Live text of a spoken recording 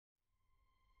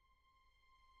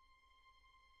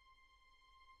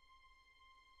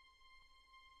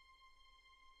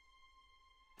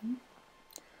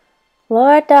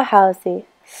Lord Dalhousie,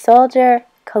 soldier,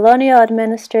 colonial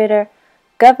administrator,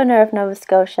 governor of Nova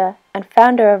Scotia, and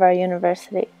founder of our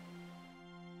university.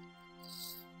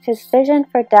 His vision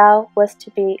for Dal was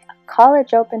to be a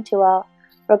college open to all,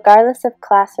 regardless of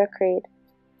class or creed,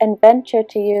 and ventured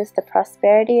to use the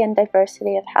prosperity and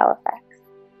diversity of Halifax.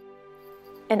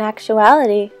 In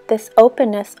actuality, this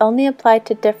openness only applied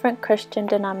to different Christian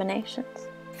denominations.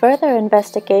 Further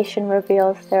investigation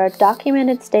reveals there are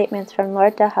documented statements from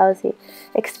Lord Dalhousie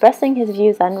expressing his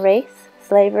views on race,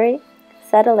 slavery,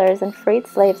 settlers, and freed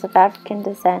slaves of African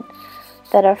descent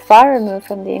that are far removed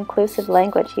from the inclusive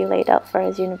language he laid out for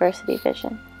his university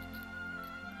vision.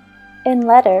 In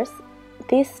letters,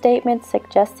 these statements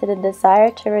suggested a desire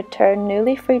to return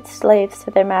newly freed slaves to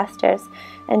their masters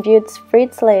and viewed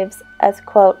freed slaves as,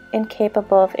 quote,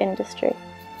 incapable of industry.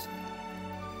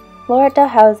 Lord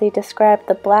Dalhousie described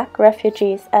the black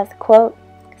refugees as, quote,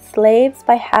 slaves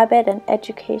by habit and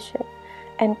education,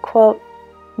 and, quote,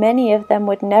 many of them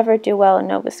would never do well in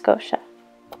Nova Scotia.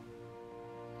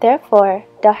 Therefore,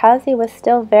 Dalhousie was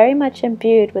still very much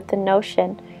imbued with the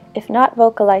notion, if not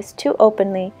vocalized too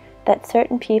openly, that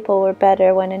certain people were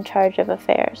better when in charge of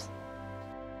affairs.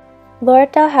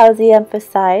 Lord Dalhousie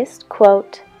emphasized,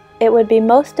 quote, it would be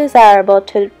most desirable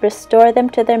to restore them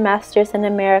to their masters in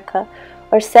America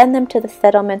or send them to the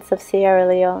settlements of Sierra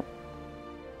Leone.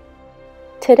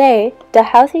 Today,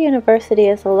 Dalhousie University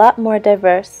is a lot more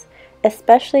diverse,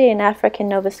 especially in African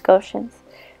Nova Scotians,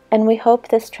 and we hope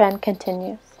this trend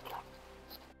continues.